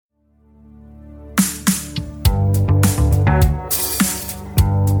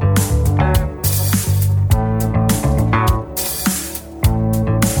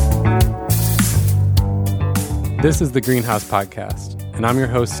This is the Greenhouse Podcast, and I'm your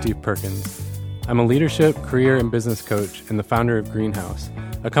host, Steve Perkins. I'm a leadership, career, and business coach and the founder of Greenhouse,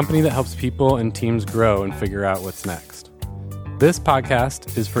 a company that helps people and teams grow and figure out what's next. This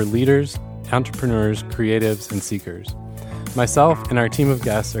podcast is for leaders, entrepreneurs, creatives, and seekers. Myself and our team of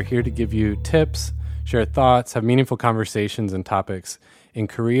guests are here to give you tips, share thoughts, have meaningful conversations and topics in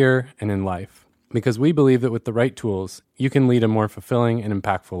career and in life, because we believe that with the right tools, you can lead a more fulfilling and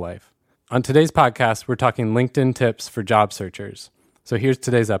impactful life. On today's podcast, we're talking LinkedIn tips for job searchers. So here's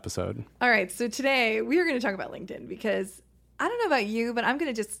today's episode. All right. So today we are going to talk about LinkedIn because I don't know about you, but I'm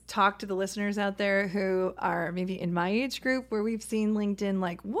going to just talk to the listeners out there who are maybe in my age group where we've seen LinkedIn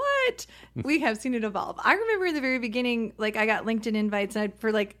like, what? We have seen it evolve. I remember in the very beginning, like I got LinkedIn invites and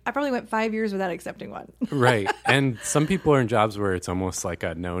I probably went 5 years without accepting one. Right. And some people are in jobs where it's almost like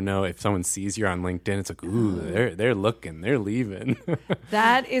a no-no. If someone sees you're on LinkedIn, it's like, ooh, they're looking, they're leaving.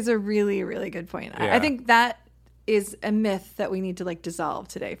 That is a really, really good point. Yeah. I think that is a myth that we need to like dissolve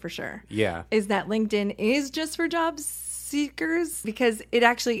today for sure. Yeah. Is that LinkedIn is just for jobs seekers, because it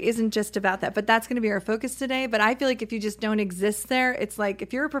actually isn't just about that, but that's going to be our focus today. But I feel like if you just don't exist there, it's like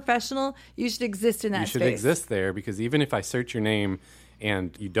if you're a professional, you should exist in that space. You should exist there, because even if I search your name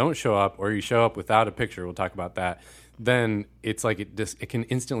and you don't show up, or you show up without a picture, we'll talk about that, then it's like it can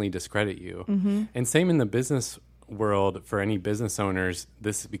instantly discredit you. Mm-hmm. And same in the business world. For any business owners,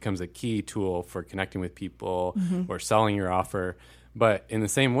 this becomes a key tool for connecting with people or selling your offer. But in the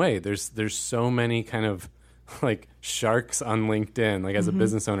same way, there's so many kind of like sharks on LinkedIn. Like as a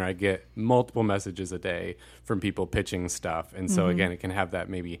business owner, I get multiple messages a day from people pitching stuff. And so again, it can have that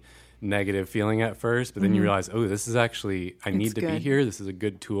maybe negative feeling at first, but then you realize, oh, this is actually, I need to be here. This is a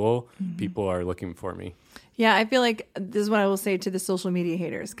good tool. People are looking for me. Yeah, I feel like this is what I will say to the social media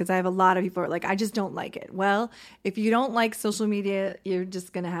haters, because I have a lot of people who are like, I just don't like it. Well, if you don't like social media, you're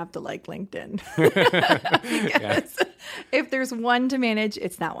just going to have to like LinkedIn. Because if there's one to manage,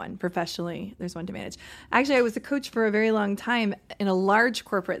 it's that one. Professionally, there's one to manage. Actually, I was a coach for a very long time in a large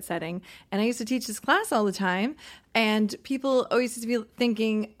corporate setting, and I used to teach this class all the time. And people always used to be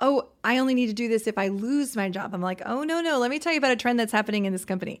thinking, oh, I only need to do this if I lose my job. I'm like, oh, no. Let me tell you about a trend that's happening in this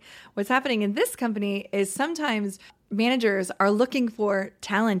company. What's happening in this company is sometimes managers are looking for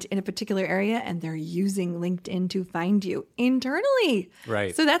talent in a particular area, and they're using LinkedIn to find you internally.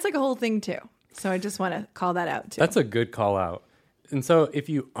 Right. So that's like a whole thing, too. So I just want to call that out, too. That's a good call out. And so if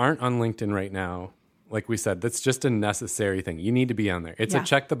you aren't on LinkedIn right now, like we said, that's just a necessary thing. You need to be on there. It's a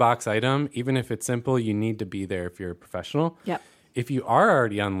check the box item. Even if it's simple, you need to be there if you're a professional. Yep. If you are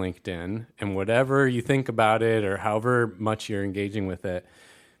already on LinkedIn, and whatever you think about it or however much you're engaging with it,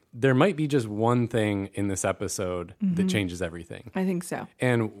 there might be just one thing in this episode that changes everything. I think so.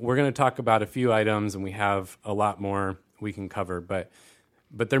 And we're going to talk about a few items, and we have a lot more we can cover, but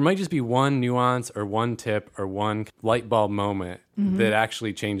there might just be one nuance or one tip or one light bulb moment that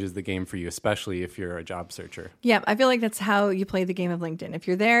actually changes the game for you, especially if you're a job searcher. Yeah, I feel like that's how you play the game of LinkedIn. If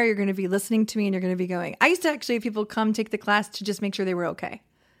you're there, you're going to be listening to me and you're going to be going. I used to actually have people come take the class to just make sure they were okay.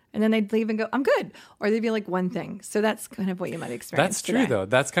 And then they'd leave and go, I'm good. Or they'd be like one thing. So that's kind of what you might experience That's true, though.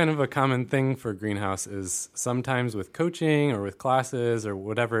 That's kind of a common thing for Greenhouse is sometimes with coaching or with classes or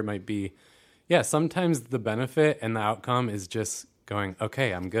whatever it might be. Yeah, sometimes the benefit and the outcome is just going,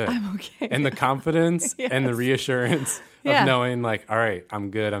 okay, I'm good. I'm okay. And the confidence and the reassurance of knowing like, all right,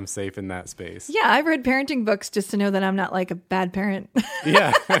 I'm good. I'm safe in that space. Yeah, I've read parenting books just to know that I'm not like a bad parent.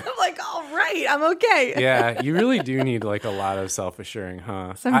 Yeah. I'm like, all right, I'm okay. Yeah, you really do need like a lot of self-assuring,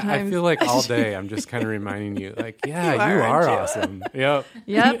 huh? Sometimes. I feel like all day I'm just kind of reminding you like, yeah, you are awesome. Yep.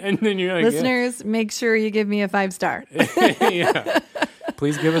 And then you're like, listeners, make sure you give me a 5-star. Yeah.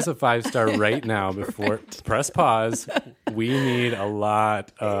 Please give us a 5-star right now before press pause. We need a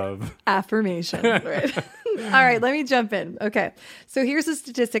lot of affirmation. Right. All right, let me jump in. Okay. So here's a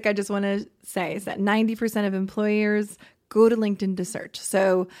statistic I just want to say is that 90% of employers go to LinkedIn to search.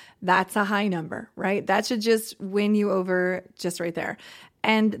 So that's a high number, right? That should just win you over just right there.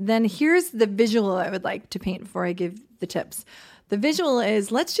 And then here's the visual I would like to paint before I give the tips. The visual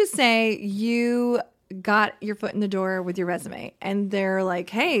is, let's just say you got your foot in the door with your resume and they're like,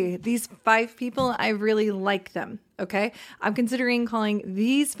 hey, these 5 people, I really like them. Okay. I'm considering calling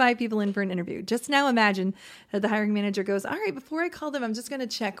these 5 people in for an interview. Just now imagine that the hiring manager goes, all right, before I call them, I'm just going to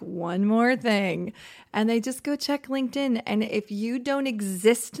check one more thing. And they just go check LinkedIn. And if you don't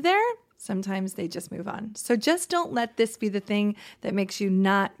exist there, sometimes they just move on. So just don't let this be the thing that makes you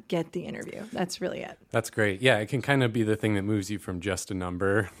not get the interview. That's really it. That's great. Yeah, it can kind of be the thing that moves you from just a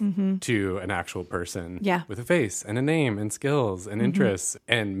number to an actual person with a face and a name and skills and interests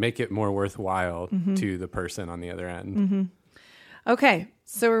and make it more worthwhile to the person on the other end. Okay,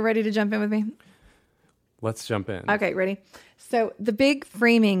 so we're ready to jump in with me? Let's jump in. Okay, ready? So the big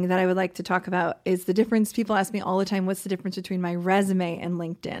framing that I would like to talk about is the difference. People ask me all the time, what's the difference between my resume and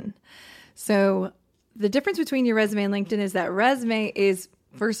LinkedIn? So the difference between your resume and LinkedIn is that resume is,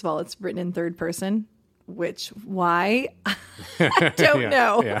 first of all, it's written in third person, which why? I don't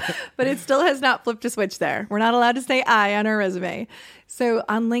know. Yeah. But it still has not flipped a switch there. We're not allowed to say I on our resume. So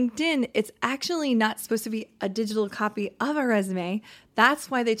on LinkedIn, it's actually not supposed to be a digital copy of a resume.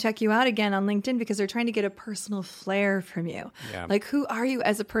 That's why they check you out again on LinkedIn, because they're trying to get a personal flair from you. Yeah. Like, who are you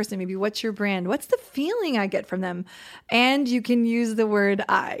as a person? Maybe what's your brand? What's the feeling I get from them? And you can use the word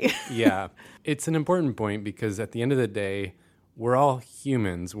I. Yeah. It's an important point because at the end of the day, we're all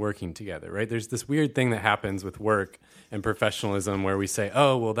humans working together, right? There's this weird thing that happens with work and professionalism where we say,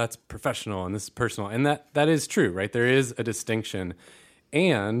 oh, well, that's professional and this is personal. And that is true, right? There is a distinction.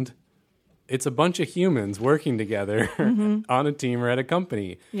 And it's a bunch of humans working together on a team or at a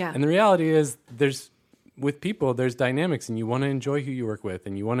company. Yeah. And the reality is with people, there's dynamics, and you want to enjoy who you work with,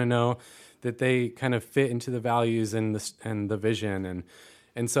 and you want to know that they kind of fit into the values and the vision.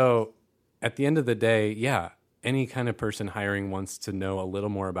 And so at the end of the day, yeah, any kind of person hiring wants to know a little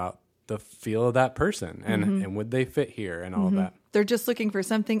more about the feel of that person and would they fit here and all of that. They're just looking for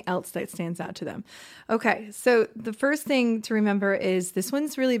something else that stands out to them. Okay, so the first thing to remember is this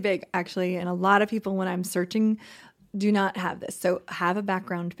one's really big, actually, and a lot of people when I'm searching do not have this. So have a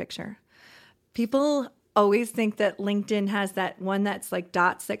background picture. People always think that LinkedIn has that one that's like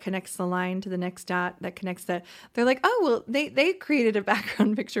dots that connects the line to the next dot that connects that. They're like, oh, well, they created a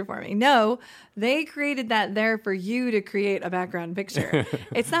background picture for me. No, they created that there for you to create a background picture.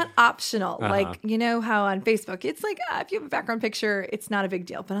 It's not optional. Like, you know how on Facebook, it's like, if you have a background picture, it's not a big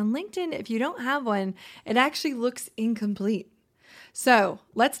deal. But on LinkedIn, if you don't have one, it actually looks incomplete. So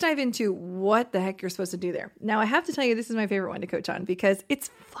let's dive into what the heck you're supposed to do there. Now, I have to tell you, this is my favorite one to coach on because it's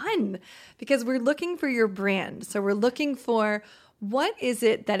fun, because we're looking for your brand. So we're looking for what is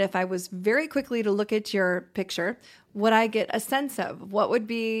it that if I was very quickly to look at your picture, would I get a sense of? What would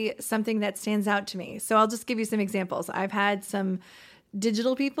be something that stands out to me? So I'll just give you some examples. I've had some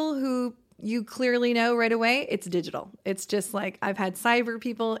digital people who you clearly know right away it's digital. It's just like I've had cyber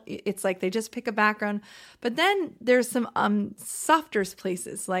people. It's like they just pick a background. But then there's some softer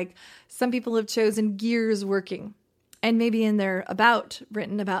places. Like some people have chosen gears working and maybe in their about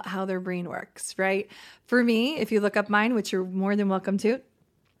written about how their brain works, right? For me, if you look up mine, which you're more than welcome to,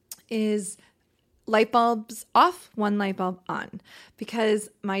 is light bulbs off, one light bulb on, because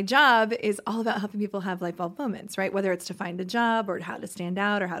my job is all about helping people have light bulb moments, right? Whether it's to find a job or how to stand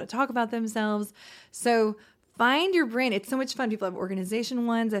out or how to talk about themselves. So find your brand. It's so much fun. People have organization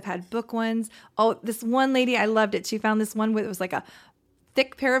ones. I've had book ones. Oh, this one lady, I loved it. She found this one with, it was like a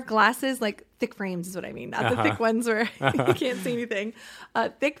thick pair of glasses, like thick frames is what I mean. Not the thick ones where you can't see anything.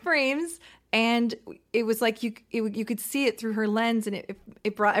 Thick frames. And it was like you could see it through her lens, and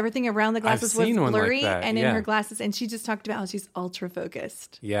it brought everything around the glasses was blurry, like and in her glasses. And she just talked about how she's ultra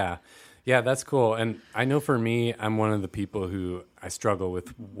focused. Yeah, that's cool. And I know for me, I'm one of the people who I struggle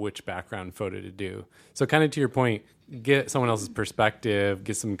with which background photo to do. So kind of to your point, get someone else's perspective,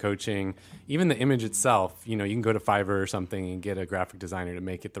 get some coaching. Even the image itself, you can go to Fiverr or something and get a graphic designer to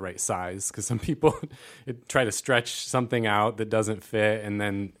make it the right size. Because some people try to stretch something out that doesn't fit, and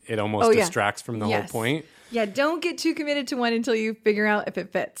then it almost distracts from the whole point. Yeah, don't get too committed to one until you figure out if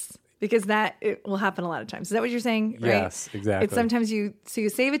it fits. Because it will happen a lot of times. Is that what you're saying? Right? Yes, exactly. It's sometimes you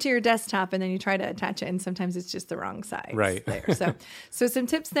save it to your desktop and then you try to attach it, and sometimes it's just the wrong size. Right. There. So some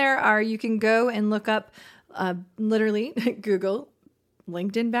tips there are you can go and look up, literally Google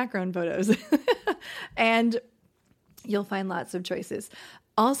LinkedIn background photos, and you'll find lots of choices.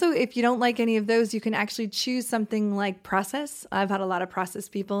 Also, if you don't like any of those, you can actually choose something like process. I've had a lot of process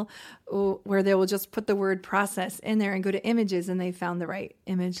people where they will just put the word process in there and go to images, and they found the right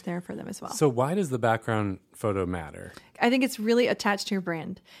image there for them as well. So why does the background photo matter? I think it's really attached to your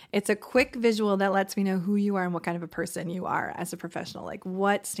brand. It's a quick visual that lets me know who you are and what kind of a person you are as a professional, like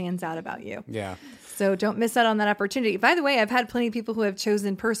what stands out about you. Yeah. So don't miss out on that opportunity. By the way, I've had plenty of people who have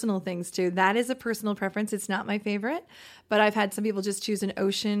chosen personal things too. That is a personal preference. It's not my favorite, but I've had some people just choose an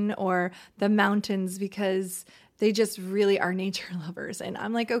ocean or the mountains because they just really are nature lovers. And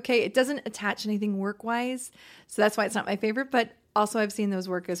I'm like, okay, it doesn't attach anything work-wise, so that's why it's not my favorite, but also I've seen those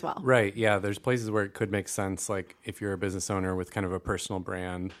work as well. Right, yeah. There's places where it could make sense, like if you're a business owner with kind of a personal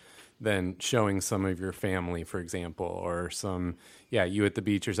brand, then showing some of your family, for example, or you at the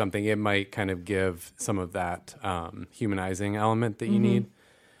beach or something, it might kind of give some of that humanizing element that you need.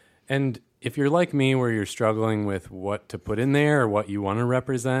 And if you're like me where you're struggling with what to put in there or what you want to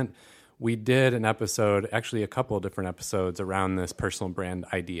represent, we did an episode, actually a couple of different episodes around this personal brand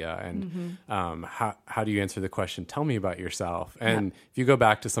idea. And how do you answer the question, tell me about yourself? And if you go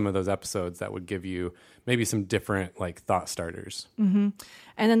back to some of those episodes, that would give you maybe some different like thought starters. And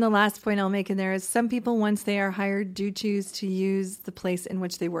then the last point I'll make in there is some people, once they are hired, do choose to use the place in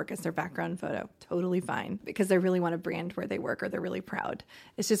which they work as their background photo. Totally fine, because they really want to brand where they work or they're really proud.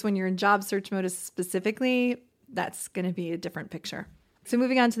 It's just when you're in job search mode specifically, that's going to be a different picture. So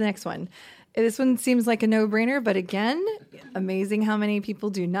moving on to the next one. This one seems like a no-brainer, but again, amazing how many people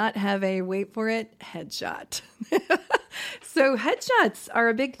do not have a, wait for it, headshot. So headshots are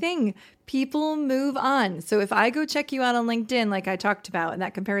a big thing. People move on. So if I go check you out on LinkedIn, like I talked about in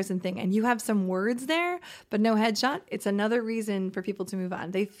that comparison thing, and you have some words there, but no headshot, it's another reason for people to move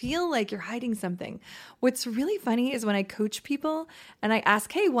on. They feel like you're hiding something. What's really funny is when I coach people and I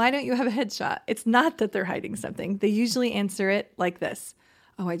ask, hey, why don't you have a headshot? It's not that they're hiding something. They usually answer it like this.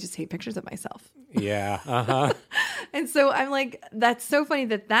 Oh, I just hate pictures of myself. Yeah. And so I'm like, that's so funny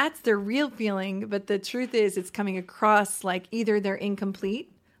that that's their real feeling. But the truth is it's coming across like either they're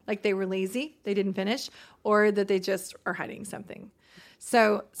incomplete, like they were lazy, they didn't finish, or that they just are hiding something.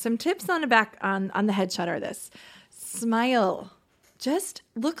 So some tips on the back on the headshot are this. Smile. Just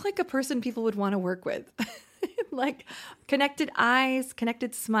look like a person people would want to work with. Like connected eyes,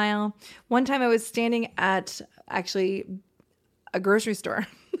 connected smile. One time I was standing at actually a grocery store.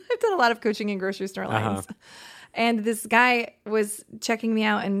 I've done a lot of coaching in grocery store lines. And this guy was checking me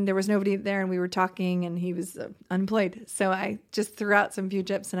out and there was nobody there and we were talking and he was unemployed. So I just threw out some few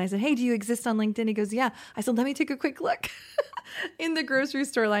tips and I said, hey, do you exist on LinkedIn? He goes, yeah. I said, let me take a quick look in the grocery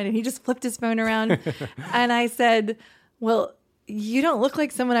store line. And he just flipped his phone around. And I said, well, you don't look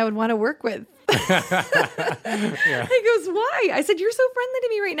like someone I would want to work with. Yeah. He goes, why? I said, you're so friendly to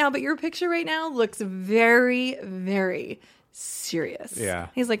me right now, but your picture right now looks very, very serious. Yeah.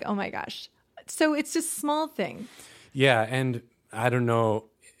 He's like, oh my gosh. So it's just small thing. Yeah. And I don't know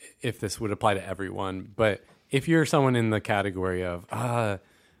if this would apply to everyone, but if you're someone in the category of, I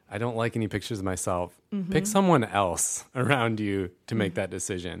don't like any pictures of myself, pick someone else around you to make that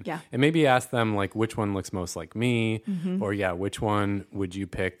decision. Yeah. And maybe ask them like, which one looks most like me? Or which one would you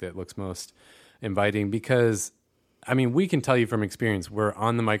pick that looks most inviting? Because I mean, we can tell you from experience, we're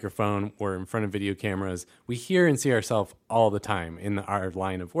on the microphone, we're in front of video cameras. We hear and see ourselves all the time in our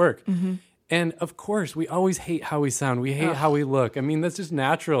line of work. And of course, we always hate how we sound. We hate how we look. I mean, that's just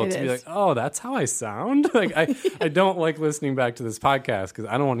natural to be like, oh, that's how I sound. Like, I don't like listening back to this podcast because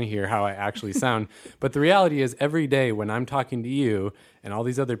I don't want to hear how I actually sound. But the reality is every day when I'm talking to you and all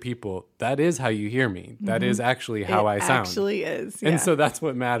these other people, that is how you hear me. That is actually how I sound. It actually is. Yeah. And so that's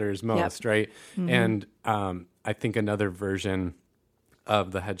what matters most, right? And I think another version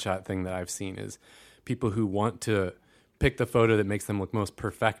of the headshot thing that I've seen is people who want to pick the photo that makes them look most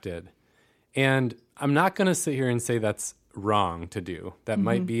perfected. And I'm not going to sit here and say that's wrong to do. That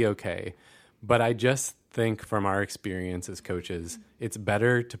might be okay. But I just think from our experience as coaches, it's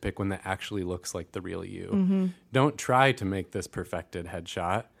better to pick one that actually looks like the real you. Don't try to make this perfected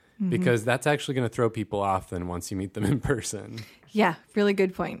headshot because that's actually going to throw people off then once you meet them in person. Yeah, really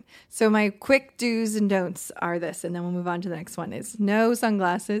good point. So my quick do's and don'ts are this, and then we'll move on to the next one is no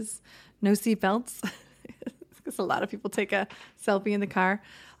sunglasses, no seatbelts, because a lot of people take a selfie in the car.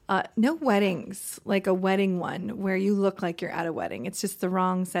 No weddings, like a wedding one where you look like you're at a wedding. It's just the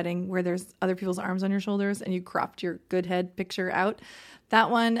wrong setting where there's other people's arms on your shoulders and you cropped your good head picture out. That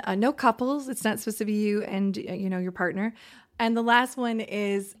one, no couples. It's not supposed to be you and your partner. And the last one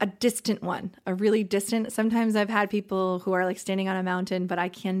is a distant one, a really distant. Sometimes I've had people who are like standing on a mountain, but I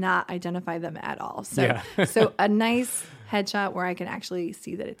cannot identify them at all. So, so a nice headshot where I can actually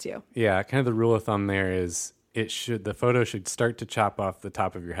see that it's you. Yeah, kind of the rule of thumb there is the photo should start to chop off the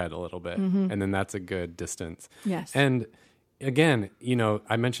top of your head a little bit, and then that's a good distance. Yes. And again,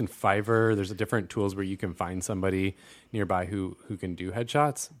 I mentioned Fiverr. There's different tools where you can find somebody nearby who can do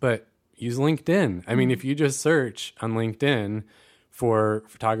headshots, but use LinkedIn. I mean, if you just search on LinkedIn for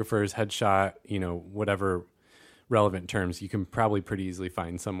photographers, headshot, whatever relevant terms, you can probably pretty easily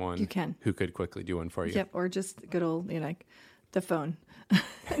find someone who could quickly do one for you. Yep. Or just good old, like the phone.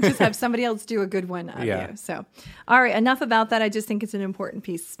 Just have somebody else do a good one of you. So, all right, enough about that. I just think it's an important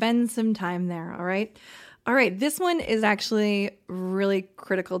piece. Spend some time there, all right? All right, this one is actually really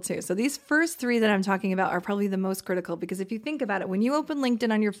critical too. So these first three that I'm talking about are probably the most critical because if you think about it, when you open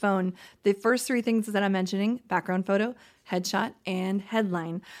LinkedIn on your phone, the first three things that I'm mentioning, background photo, headshot, and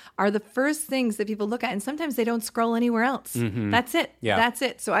headline, are the first things that people look at. And sometimes they don't scroll anywhere else. That's it. Yeah. That's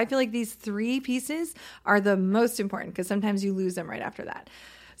it. So I feel like these three pieces are the most important because sometimes you lose them right after that.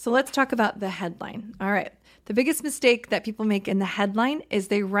 So let's talk about the headline. All right. The biggest mistake that people make in the headline is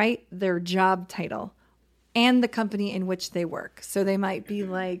they write their job title and the company in which they work. So they might be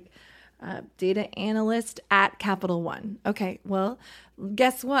like data analyst at Capital One. Okay, well,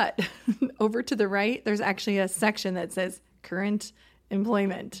 guess what? Over to the right, there's actually a section that says current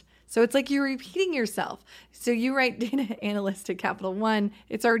employment. So it's like you're repeating yourself. So you write data analyst at Capital One,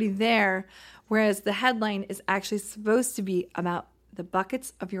 it's already there, whereas the headline is actually supposed to be about the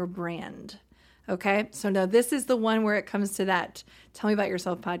buckets of your brand. Okay, so now this is the one where it comes to that Tell Me About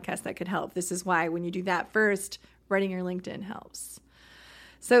Yourself podcast that could help. This is why when you do that first, writing your LinkedIn helps.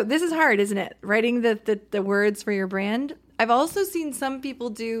 So this is hard, isn't it? Writing the words for your brand. I've also seen some people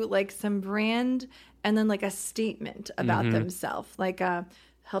do like some brand and then like a statement about themselves, like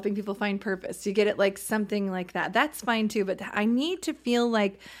helping people find purpose. You get it like something like that. That's fine too, but I need to feel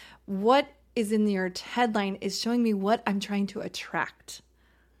like what is in your headline is showing me what I'm trying to attract.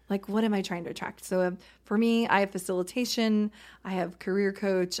 Like, what am I trying to attract? So for me, I have facilitation, I have career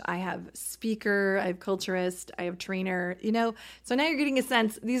coach, I have speaker, I have culturist, I have trainer, So now you're getting a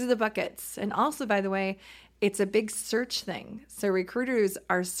sense, these are the buckets. And also, by the way, it's a big search thing. So recruiters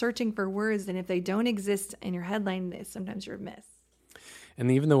are searching for words, and if they don't exist in your headline, sometimes you're miss. And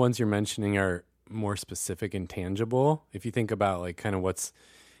even the ones you're mentioning are more specific and tangible. If you think about like kind of what's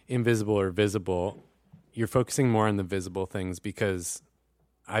invisible or visible, you're focusing more on the visible things because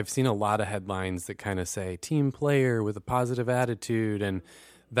I've seen a lot of headlines that kind of say team player with a positive attitude, and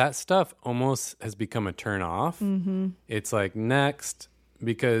that stuff almost has become a turn off. Mm-hmm. It's like next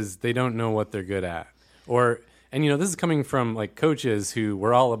because they don't know what they're good at. And this is coming from like coaches who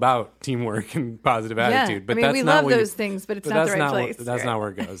were all about teamwork and positive attitude. But we love those things, but it's not the right place. That's not where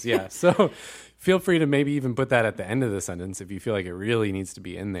it goes. Yeah. So feel free to maybe even put that at the end of the sentence if you feel like it really needs to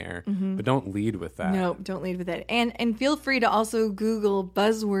be in there, but don't lead with that. No, don't lead with it. And feel free to also Google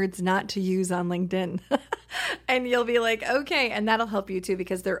buzzwords not to use on LinkedIn. And you'll be like, okay, and that'll help you too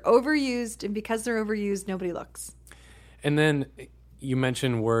because they're overused, and because they're overused, nobody looks. And then you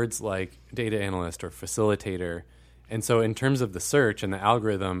mentioned words like data analyst or facilitator. And so in terms of the search and the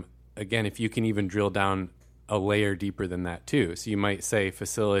algorithm, again, if you can even drill down a layer deeper than that too. So you might say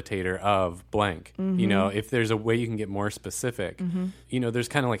facilitator of blank. If there's a way you can get more specific, there's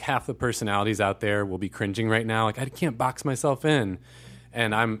kind of like half the personalities out there will be cringing right now. Like, I can't box myself in.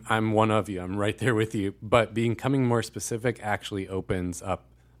 And I'm one of you. I'm right there with you. But becoming more specific actually opens up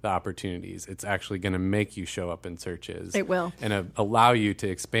the opportunities. It's actually going to make you show up in searches. It will. And allow you to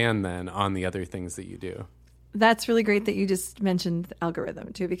expand then on the other things that you do. That's really great that you just mentioned the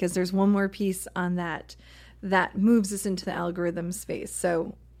algorithm too, because there's one more piece on that moves us into the algorithm space.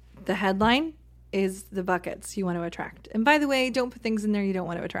 So the headline is the buckets you want to attract. And by the way, don't put things in there you don't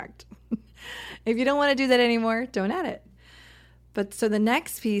want to attract. If you don't want to do that anymore, don't add it. But so the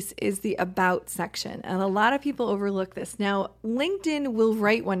next piece is the about section. And a lot of people overlook this. Now, LinkedIn will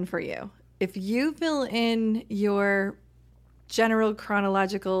write one for you. If you fill in your general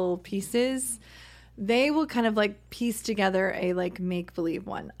chronological pieces, they will kind of like piece together a like make-believe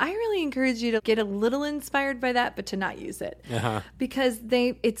one. I really encourage you to get a little inspired by that, but to not use it. Because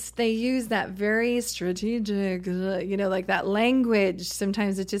they use that very strategic, like that language.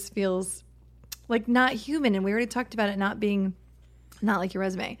 Sometimes it just feels like not human. And we already talked about it not like your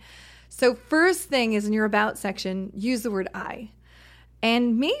resume. So first thing is in your about section, use the word I.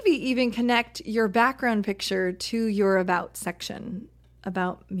 And maybe even connect your background picture to your about section.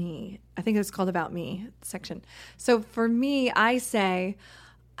 About me. I think it's called About Me section. So for me, I say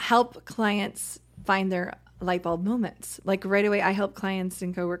help clients find their light bulb moments. Like right away, I help clients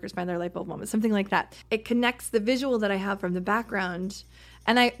and coworkers find their light bulb moments, something like that. It connects the visual that I have from the background.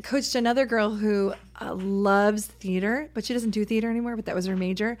 And I coached another girl who loves theater, but she doesn't do theater anymore, but that was her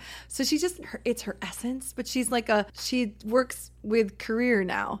major. So it's her essence, but she works with career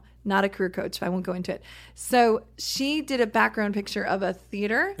now, not a career coach. I won't go into it. So she did a background picture of a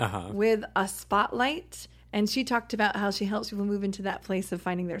theater with a spotlight. And she talked about how she helps people move into that place of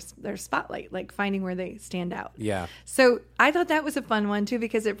finding their spotlight, like finding where they stand out. Yeah. So I thought that was a fun one, too,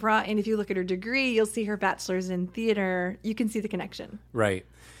 because it brought in, if you look at her degree, you'll see her bachelor's in theater. You can see the connection. Right.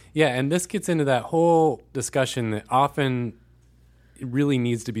 Yeah, and this gets into that whole discussion that often really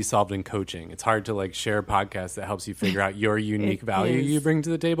needs to be solved in coaching. It's hard to like share a podcast that helps you figure out your unique value you bring to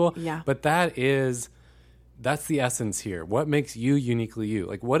the table. Yeah. But that's the essence here. What makes you uniquely you?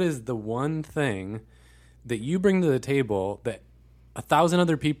 Like, what is the one thing that you bring to the table that 1,000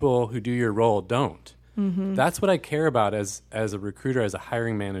 other people who do your role don't? Mm-hmm. That's what I care about as a recruiter, as a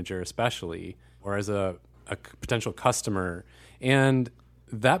hiring manager especially, or as a potential customer. And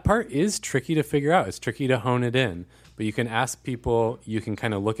that part is tricky to figure out. It's tricky to hone it in. But you can ask people, you can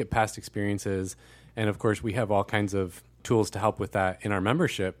kind of look at past experiences. And of course, we have all kinds of tools to help with that in our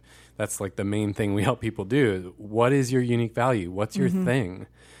membership. That's like the main thing we help people do. What is your unique value? What's your thing?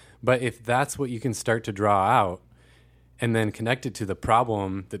 But if that's what you can start to draw out and then connect it to the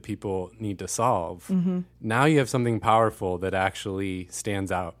problem that people need to solve, now you have something powerful that actually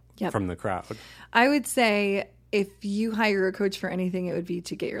stands out from the crowd. I would say if you hire a coach for anything, it would be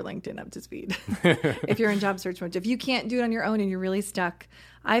to get your LinkedIn up to speed. If you're in job search mode, if you can't do it on your own and you're really stuck,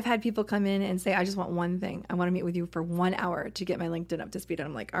 I've had people come in and say, I just want one thing. I want to meet with you for 1 hour to get my LinkedIn up to speed. And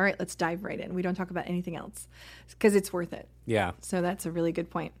I'm like, all right, let's dive right in. We don't talk about anything else because it's worth it. Yeah. So that's a really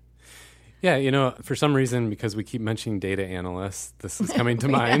good point. Yeah, you know, for some reason, because we keep mentioning data analysts, this is coming to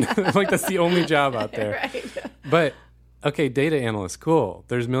mind. Like, that's the only job out there. Right. But, okay, data analysts, cool.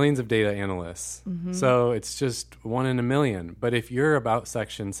 There's millions of data analysts. So it's just 1 in a million. But if your About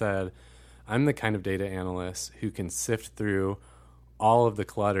section said, I'm the kind of data analyst who can sift through all of the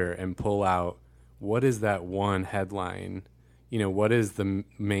clutter and pull out what is that one headline, you know, what is the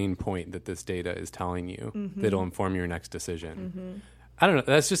main point that this data is telling you that'll inform your next decision. I don't know.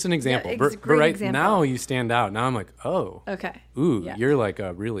 That's just an example. But right now you stand out. Now I'm like, oh, okay. Ooh, you're like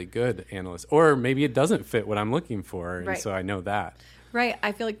a really good analyst. Or maybe it doesn't fit what I'm looking for. And so I know that. Right.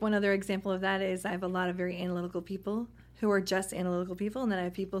 I feel like one other example of that is I have a lot of very analytical people who are just analytical people. And then I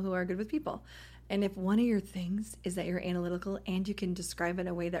have people who are good with people. And if one of your things is that you're analytical and you can describe it in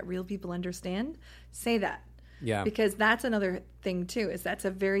a way that real people understand, say that. Yeah. Because that's another thing too, is that's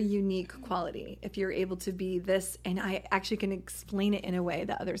a very unique quality. If you're able to be this, and I actually can explain it in a way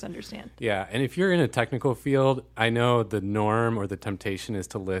that others understand. Yeah. And if you're in a technical field, I know the norm or the temptation is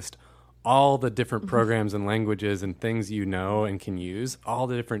to list all the different programs and languages and things you know and can use, all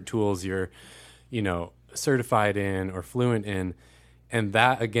the different tools you're, you know, certified in or fluent in. And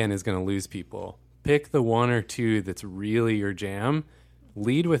that, again, is going to lose people. Pick the 1 or 2 that's really your jam.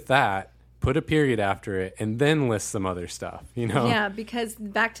 Lead with that. Put a period after it, and then list some other stuff, you know? Yeah, because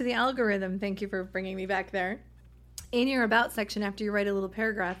back to the algorithm, thank you for bringing me back there. In your About section, after you write a little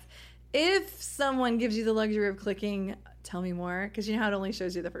paragraph, if someone gives you the luxury of clicking, tell me more, because you know how it only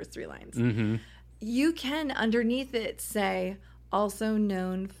shows you the first 3 lines. You can, underneath it, say, also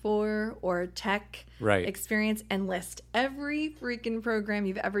known for, or tech experience, and list every freaking program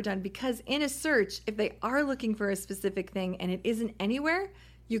you've ever done. Because in a search, if they are looking for a specific thing and it isn't anywhere,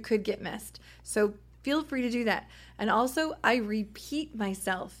 you could get missed. So feel free to do that. And also, I repeat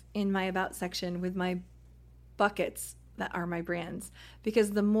myself in my About section with my buckets that are my brands,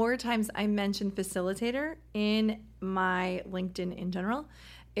 because the more times I mention facilitator in my LinkedIn in general,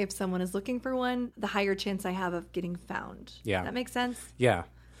 if someone is looking for one, the higher chance I have of getting found. Yeah. That makes sense? Yeah.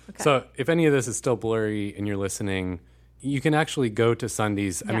 Okay. So if any of this is still blurry and you're listening, you can actually go to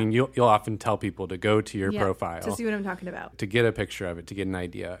Sunday's. I mean, you'll often tell people to go to your profile to see what I'm talking about, to get a picture of it, to get an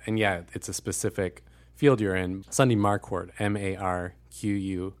idea. And yeah, it's a specific field you're in. Sunday Marquardt, Marquardt.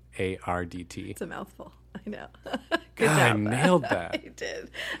 It's a mouthful. I know. Good job. I nailed that. I did.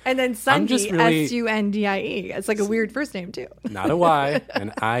 And then Sunday, really, Sundie. It's like a weird first name too. Not a Y,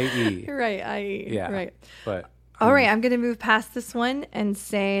 an I-E. Right, I-E. Yeah. Right. But all right, I'm going to move past this one and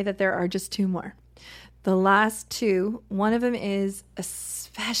say that there are just 2 more. The last 2, one of them is,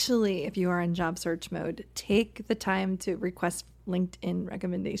 especially if you are in job search mode, take the time to request LinkedIn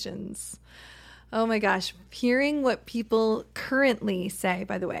recommendations. Oh my gosh. Hearing what people currently say,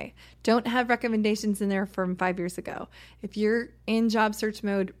 by the way, don't have recommendations in there from 5 years ago. If you're in job search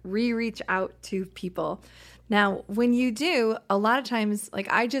mode, reach out to people. Now, when you do, a lot of times,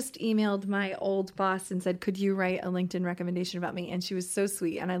 like I just emailed my old boss and said, could you write a LinkedIn recommendation about me? And she was so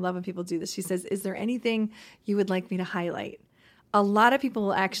sweet. And I love when people do this. She says, is there anything you would like me to highlight? A lot of people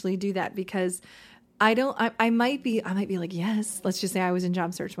will actually do that because I might be like, yes, let's just say I was in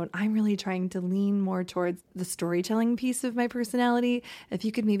job search mode. I'm really trying to lean more towards the storytelling piece of my personality. If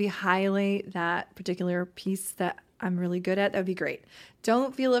you could maybe highlight that particular piece that I'm really good at, that would be great.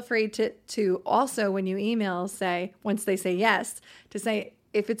 Don't feel afraid to also, when you email, say, once they say yes, to say,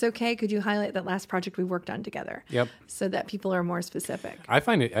 if it's okay, could you highlight that last project we worked on together? Yep. So that people are more specific. I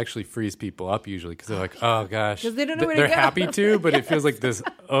find it actually frees people up usually because they're like, oh gosh. Because they don't know where to go. They're happy to, but it feels like this,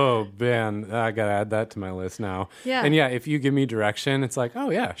 oh man, I got to add that to my list now. Yeah. And yeah, if you give me direction, it's like,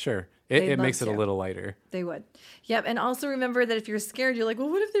 oh yeah, sure. It makes it a little lighter. They would. Yep. And also remember that if you're scared, you're like, well,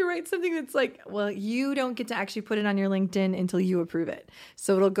 what if they write something that's like, well, you don't get to actually put it on your LinkedIn until you approve it.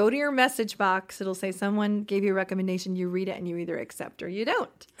 So it'll go to your message box. It'll say someone gave you a recommendation. You read it and you either accept or you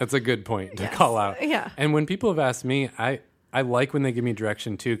don't. That's a good point to call out. Yeah. And when people have asked me, I like when they give me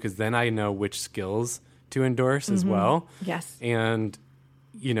direction too, because then I know which skills to endorse as well. Yes. And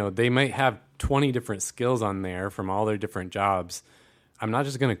they might have 20 different skills on there from all their different jobs. I'm not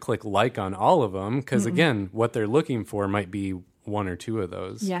just going to click like on all of them because, again, what they're looking for might be one or two of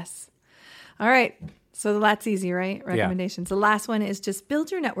those. Yes. All right. So that's easy, right? Recommendations. Yeah. The last one is just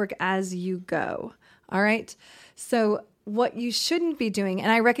build your network as you go. All right. So what you shouldn't be doing,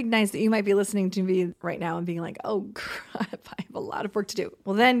 and I recognize that you might be listening to me right now and being like, oh, crap, I have a lot of work to do.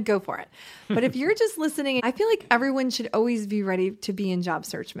 Well, then go for it. But if you're just listening, I feel like everyone should always be ready to be in job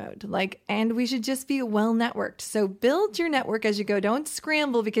search mode. And we should just be well networked. So build your network as you go. Don't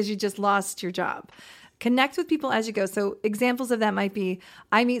scramble because you just lost your job. Connect with people as you go. So examples of that might be,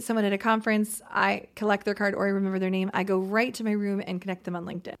 I meet someone at a conference, I collect their card or I remember their name. I go right to my room and connect them on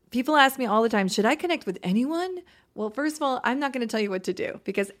LinkedIn. People ask me all the time, should I connect with anyone? Well, first of all, I'm not going to tell you what to do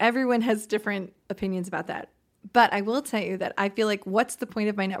because everyone has different opinions about that. But I will tell you that I feel like what's the point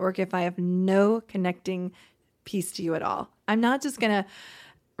of my network if I have no connecting piece to you at all? I'm not just going to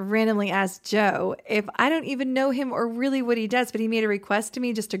randomly ask Joe if I don't even know him or really what he does, but he made a request to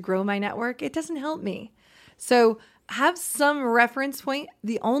me just to grow my network. It doesn't help me. So have some reference point.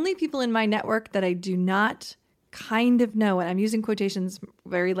 The only people in my network that I do not kind of know, and I'm using quotations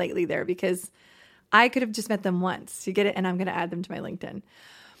very lightly there because I could have just met them once. You get it? And I'm going to add them to my LinkedIn.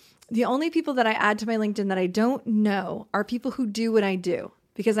 The only people that I add to my LinkedIn that I don't know are people who do what I do,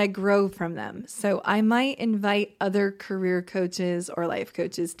 because I grow from them. So I might invite other career coaches or life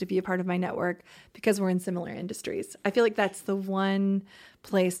coaches to be a part of my network because we're in similar industries. I feel like that's the one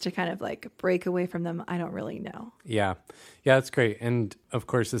place to kind of break away from them I don't really know. Yeah, that's great. And of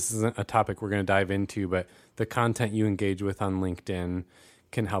course, this isn't a topic we're going to dive into, but the content you engage with on LinkedIn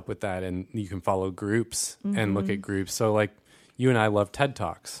can help with that. And you can follow groups and look at groups. So you and I love TED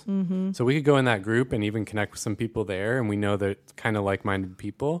Talks. So we could go in that group and even connect with some people there. And we know that kind of like-minded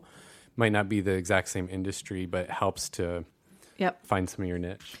people might not be the exact same industry, but it helps to find some of your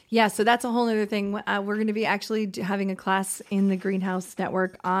niche. Yeah, so that's a whole other thing. We're going to be actually having a class in the Greenhouse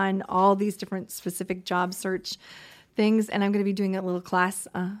Network on all these different specific job search things. And I'm going to be doing a little class,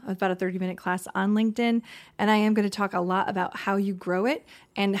 about a 30-minute class on LinkedIn. And I am going to talk a lot about how you grow it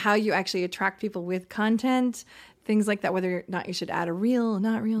and how you actually attract people with content. Things like that, whether or not you should add a reel,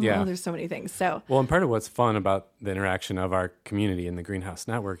 not reel. Yeah. Oh, there's so many things. And part of what's fun about the interaction of our community in the Greenhouse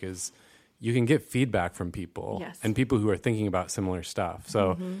Network is you can get feedback from people and people who are thinking about similar stuff.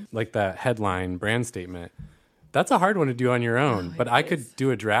 So like that headline brand statement, that's a hard one to do on your own. But I could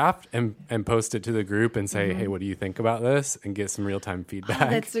do a draft and post it to the group and say, hey, what do you think about this? And get some real-time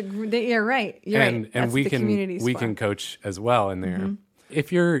feedback. You're right. You're right. And we can coach as well in there.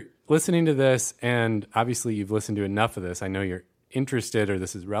 If you're listening to this, and obviously you've listened to enough of this, I know you're interested or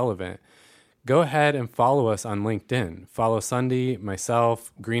this is relevant, go ahead and follow us on LinkedIn. Follow Sunday,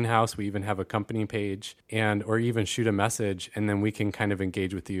 myself, Greenhouse. We even have a company page, or even shoot a message, and then we can kind of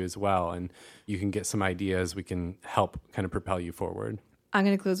engage with you as well. And you can get some ideas. We can help kind of propel you forward. I'm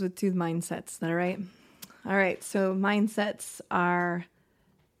going to close with 2 mindsets. Is that all right? All right. So mindsets are,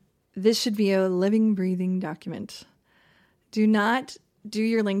 this should be a living, breathing document. Do not do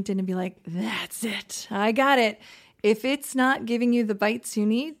your LinkedIn and be like, that's it, I got it. If it's not giving you the bites you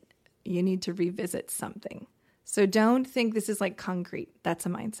need to revisit something. So don't think this is concrete. That's a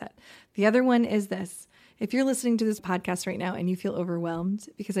mindset. The other one is this. If you're listening to this podcast right now and you feel overwhelmed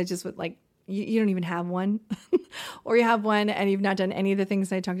because I just would you don't even have one or you have one and you've not done any of the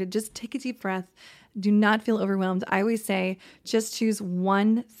things I talked about, just take a deep breath. Do not feel overwhelmed. I always say, just choose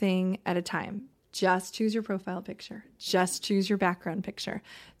one thing at a time. Just choose your profile picture. Just choose your background picture.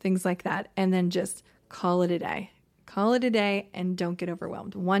 Things like that. And then just call it a day. Call it a day and don't get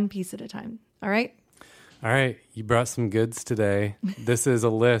overwhelmed. One piece at a time. All right? All right. You brought some goods today. This is a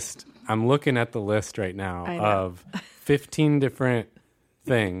list. I'm looking at the list right now of 15 different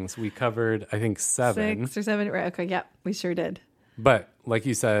things. We covered, I think, 7. 6 or 7. Right. Okay. Yep. We sure did. But like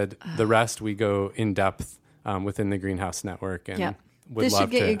you said, the rest we go in depth within the Greenhouse Network. And this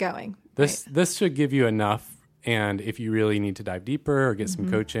should get you going. This should give you enough. And if you really need to dive deeper or get some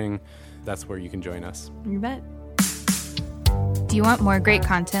coaching, that's where you can join us. You bet. Do you want more great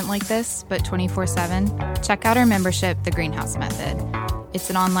content like this, but 24/7? Check out our membership, The Greenhouse Method. It's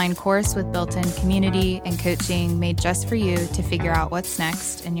an online course with built-in community and coaching made just for you to figure out what's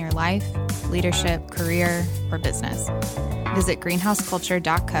next in your life, leadership, career, or business. Visit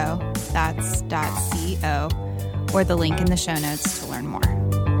greenhouseculture.co, that's .co, or the link in the show notes to learn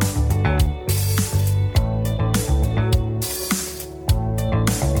more.